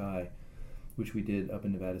Dan Kai, which we did up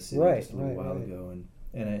in Nevada City just a little while ago,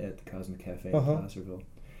 and at the Cosmic Cafe in Placerville.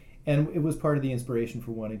 And it was part of the inspiration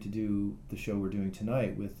for wanting to do the show we're doing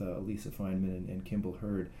tonight with Lisa Feynman and Kimball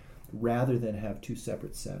Hurd, rather than have 2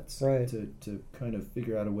 separate sets. To kind of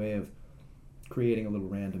figure out a way of creating a little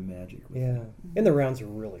random magic. And the rounds are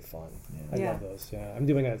really fun. I Yeah. love those.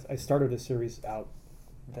 I started a series out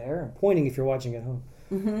there. I'm pointing if you're watching at home.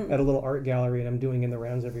 At a little art gallery, and I'm doing in the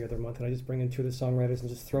rounds every other month, and I just bring in 2 of the songwriters and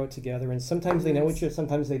just throw it together, and sometimes they know each other,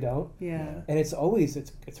 sometimes they don't. Yeah. And it's always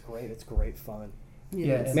it's great. It's great fun.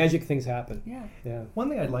 Yeah. Magic things happen. Yeah. One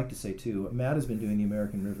thing I'd like to say too, Matt has been doing the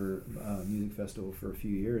American River Music Festival for a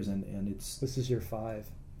few years, and This is year 5.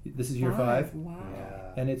 This is year 5. Wow.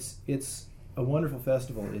 Yeah. And it's a wonderful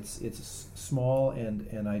festival. It's small,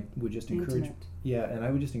 and I would just encourage. Intimate. Yeah, and I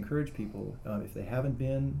would just encourage people, if they haven't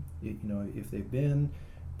been, if they've been,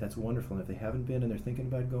 that's wonderful. And if they haven't been and they're thinking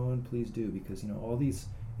about going, please do, because all these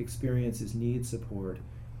experiences need support.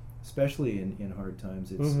 especially in hard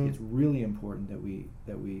times, it's really important that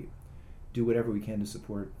we do whatever we can to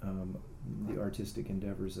support the artistic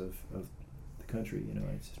endeavors of the country. You know,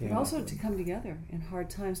 it's just But really also to important. come together in hard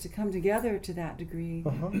times, to come together to that degree,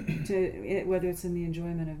 whether it's in the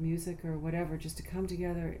enjoyment of music or whatever, just to come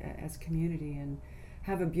together as a community and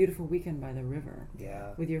have a beautiful weekend by the river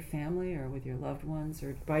Yeah. with your family or with your loved ones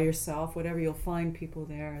or by yourself, whatever. You'll find people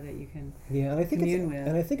there that you can Yeah, and I think commune with.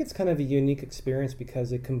 and I think it's kind of a unique experience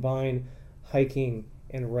because it combined hiking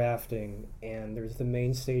and rafting, and there's the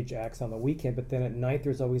main stage acts on the weekend, but then at night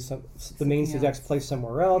there's always the main stage acts play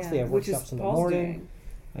somewhere else. They have which is workshops in the Paul's morning. doing.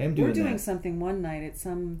 I am doing We're doing that. something one night at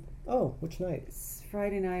some Oh, which night?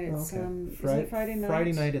 Friday night at Okay. some. Is it Friday night?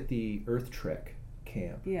 Friday night at the Earth Trek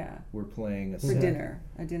camp. Yeah, We're playing a for set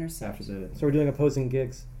a dinner set. after the. So we're doing opposing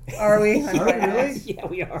gigs. Are we? Are we really? Yeah,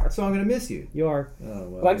 we are. So I'm gonna miss you. You are. Oh well.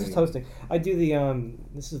 Well, I'm there just you go. hosting. I do the.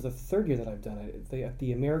 This is the third year that I've done it. At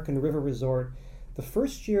the American River Resort. The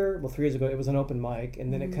first year, 3 years ago, it was an open mic,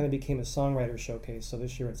 and then it kind of became a songwriter showcase. So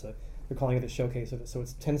this year, they're calling it a showcase of it. So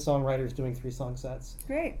it's 10 songwriters doing 3 song sets,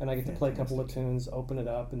 Great. and I get to play a couple of tunes, open it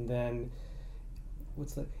up, and then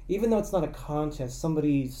even though it's not a contest,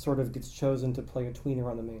 somebody sort of gets chosen to play a tweener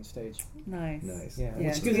on the main stage. Nice. Nice. Yeah, Yeah,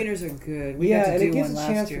 which gives tweeners are good. We yeah, got to and do it gives one a last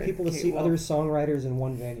chance year for at people to Kate see Wolf. other songwriters in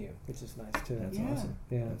one venue, which is nice too. That's Yeah. awesome.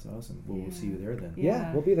 Yeah. That's awesome. Well, we'll Yeah. see you there then.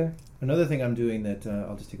 Yeah, we'll be there. Another thing I'm doing that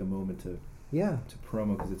I'll just take a moment to Yeah.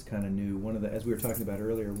 promo because it's kind of new. One of the, as we were talking about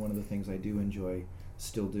earlier, one of the things I do enjoy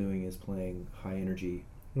still doing is playing high energy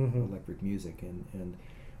Mm-hmm. electric music, and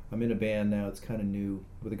I'm in a band now. It's kind of new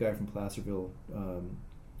with a guy from Placerville,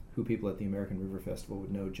 who people at the American River Festival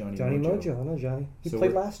would know, Johnny Mojo. I know Johnny. He So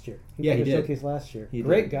played we're- last year. Yeah, played he a did. showcase last year. He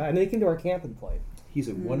Great did. guy. And then he came to our camp and played. He's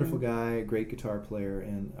a wonderful guy, a great guitar player,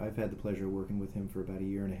 and I've had the pleasure of working with him for about a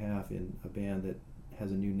year and a half in a band that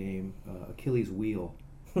has a new name, Achilles Wheel.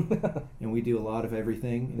 And we do a lot of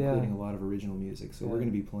everything, Yeah. including a lot of original music. So we're Yeah.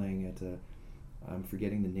 going to be playing at, I'm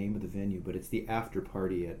forgetting the name of the venue, but it's the after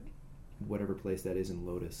party at whatever place that is in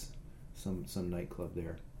Lotus, some nightclub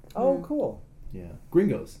there. Oh, Mm. cool. Yeah,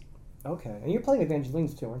 Gringos. Okay. And you're playing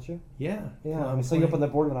Evangeline's too, aren't you? Yeah, Yeah. I'm I saw you up on playing- the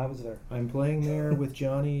board when I was there. I'm playing there with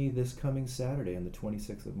Johnny this coming Saturday on the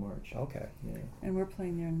 26th of March. Okay. Yeah, And we're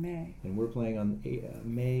playing there in May and we're playing on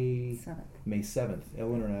May 7th. 7th.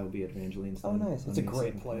 Eleanor and I will be at Evangeline's. Oh, on- nice. on It's a May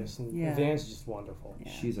great 7th. place. And Yeah. Evan's just wonderful.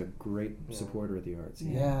 Yeah. She's a great Yeah. supporter of the arts.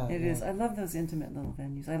 Yeah, It yeah. is. I love those intimate little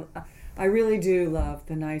venues. I really do love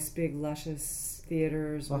the nice, big, luscious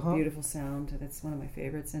theaters with Uh-huh. beautiful sound. That's one of my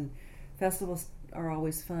favorites. And festivals are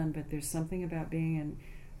always fun, but there's something about being in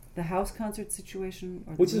the house concert situation,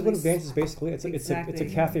 or the Which is what really Advance is basically. It's a Exactly.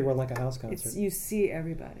 cafe run like a house concert. you see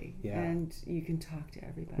everybody, Yeah. and you can talk to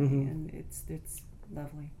everybody, Mhm. and it's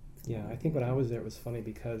lovely. It's Yeah, lovely. I think when I was there, it was funny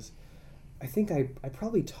because I think I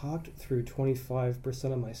probably talked through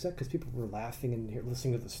 25% of my set because people were laughing and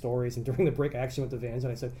listening to the stories. And during the break, I actually went to Vans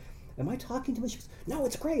and I said, "Am I talking too much?" She goes, "No,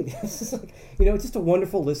 it's great." It's just like, it's just a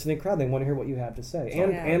wonderful listening crowd. They want to hear what you have to say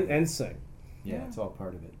and Yeah. and sing. Yeah, Yeah. it's all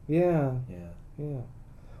part of it. Yeah, Yeah. yeah.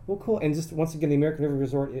 Well, cool. And just once again, the American River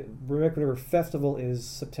Resort, American River Festival is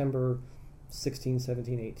September 16,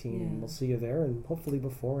 17, 18. Yeah. And we'll see you there and hopefully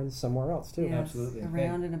before and somewhere else too. Yes, Absolutely.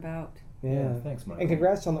 around and about. Yeah. Thanks, Mike. And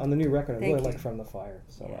congrats on the new record. I Thank really you. like From the Fire.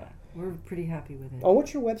 So. Yeah, we're pretty happy with it. Oh,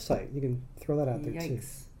 what's your website? You can throw that out there too.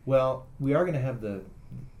 Yikes! Well, we are going to have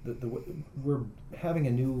we're having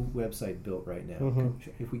a new website built right now. Mhm.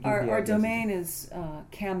 If we give Our the address- domain is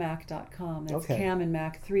camac.com. That's Okay. Cam and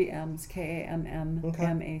Mac, 3 M's,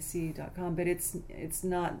 KAMMMAC.com. But it's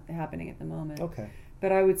not happening at the moment. Okay.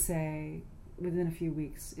 But I would say within a few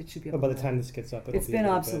weeks it should be. Oh, Able by the to time this gets up, it'll it's be a been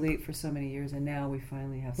little obsolete for so many years, and now we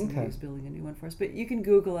finally have somebody Okay. who's building a new one for us. But you can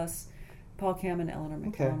Google us, Paul Cam and Eleanor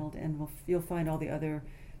Okay. McDonald, and you'll find all the other.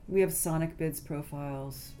 We have Sonic Bids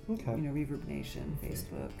profiles, Bit. Okay. Reverb Nation,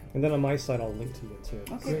 Facebook. And then on my site, I'll link to you too.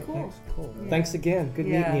 Okay, Great, cool. thanks. Cool. Yeah. Thanks again. Good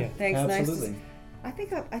Yeah, meeting you. thanks. Absolutely.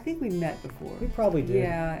 Nice. I think we met before. We probably did.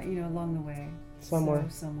 Yeah, along the way. Somewhere.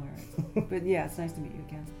 Somewhere. But yeah, it's nice to meet you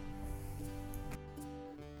again.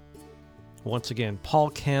 Once again, Paul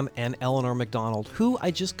Cam and Eleanor McDonald, who I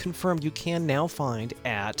just confirmed you can now find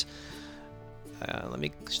at, let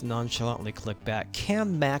me nonchalantly click back,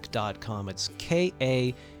 cammac.com. It's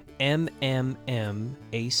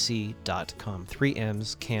KAMMMAC.com. 3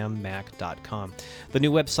 M's, cammac.com. The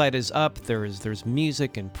new website is up. There's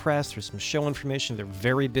music and press. There's some show information. They're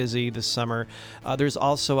very busy this summer. There's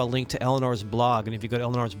also a link to Eleanor's blog. And if you go to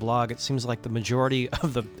Eleanor's blog, it seems like the majority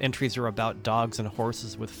of the entries are about dogs and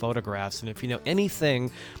horses with photographs. And if you know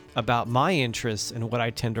anything about my interests and what I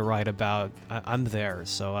tend to write about, I'm there.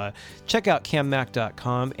 So check out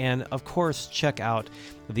cammac.com, and of course check out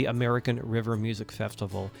the American River Music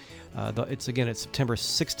Festival. It's September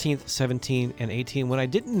 16th, 17th, and 18th. What I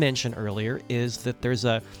didn't mention earlier is that there's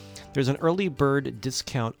an early bird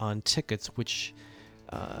discount on tickets, which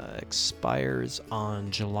expires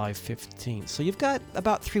on July 15th. So you've got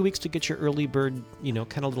about 3 weeks to get your early bird, kind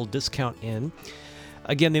of little discount in.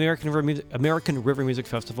 Again, the American River Music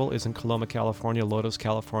Festival is in Coloma, California, Lotus,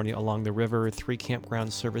 California, along the river. 3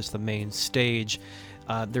 campgrounds service the main stage.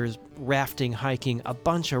 There's rafting, hiking, a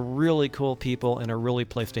bunch of really cool people, and a really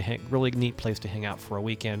neat place to hang out for a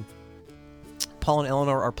weekend. Paul and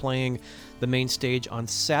Eleanor are playing the main stage on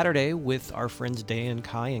Saturday with our friends Dan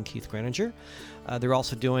Kai and Keith Greninger. They're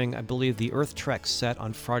also doing, I believe, the Earth Trek set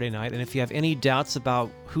on Friday night. And if you have any doubts about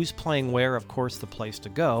who's playing where, of course, the place to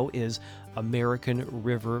go is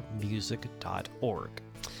AmericanRiverMusic.org.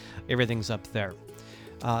 Everything's up there.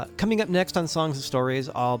 Coming up next on Songs and Stories,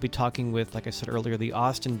 I'll be talking with, like I said earlier, the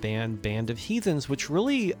Austin Band of Heathens, which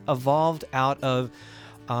really evolved out of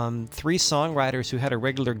 3 songwriters who had a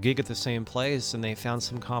regular gig at the same place, and they found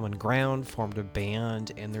some common ground, formed a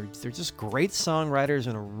band, and they're just great songwriters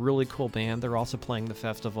and a really cool band. They're also playing the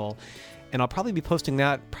festival, and I'll probably be posting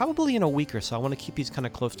that probably in a week or so. I want to keep these kind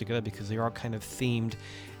of close together because they are kind of themed,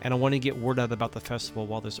 and I want to get word out about the festival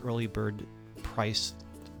while this early bird price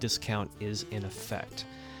discount is in effect.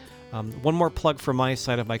 One more plug from my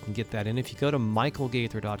side, if I can get that in. If you go to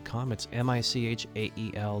michaelgaither.com, it's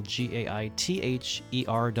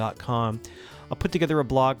michaelgaither.com. I'll put together a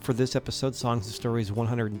blog for this episode, Songs and Stories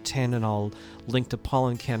 110, and I'll link to Paul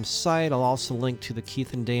and Cam's site. I'll also link to the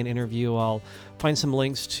Keith and Dan interview. I'll find some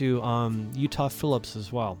links to Utah Phillips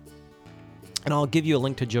as well. And I'll give you a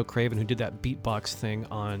link to Joe Craven, who did that beatbox thing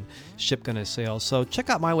on Shipgun a Sail. So check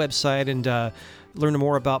out my website and learn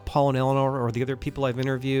more about Paul and Eleanor or the other people I've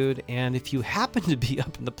interviewed. And if you happen to be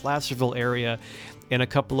up in the Placerville area in a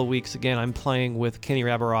couple of weeks, again, I'm playing with Kenny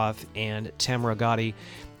Rabaroff and Tamara Gotti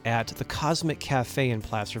at the Cosmic Cafe in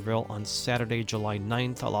Placerville on Saturday, July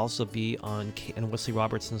 9th. I'll also be on Wesley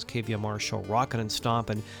Robertson's KVMR show Rockin' and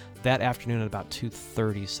Stompin' that afternoon at about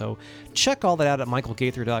 2:30. So check all that out at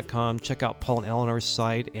michaelgaither.com. Check out Paul and Eleanor's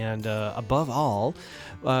site, and above all,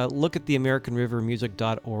 look at the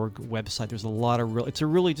AmericanRiverMusic.org website. There's a lot of it's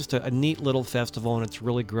really just a neat little festival, and it's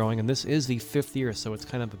really growing. And this is the 5th year, so it's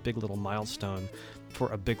kind of a big little milestone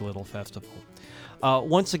for a big little festival.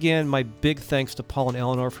 Once again, my big thanks to Paul and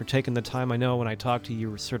Eleanor for taking the time. I know when I talked to you,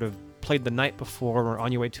 you were sort of played the night before or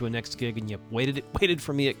on your way to a next gig, and you waited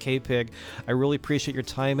for me at K-Pig. I really appreciate your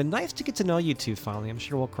time, and nice to get to know you two finally. I'm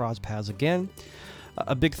sure we'll cross paths again.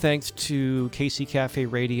 A big thanks to KC Cafe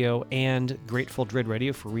Radio and Grateful Dread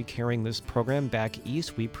Radio for recarrying this program back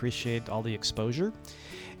east. We appreciate all the exposure.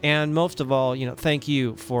 And most of all, thank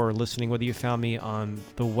you for listening, whether you found me on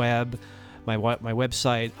the web, my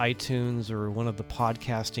website, iTunes, or one of the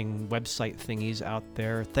podcasting website thingies out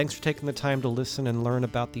there. Thanks for taking the time to listen and learn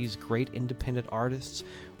about these great independent artists.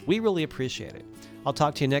 We really appreciate it. I'll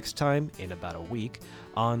talk to you next time in about a week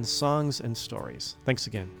on Songs and Stories. Thanks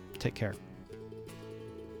again. Take care.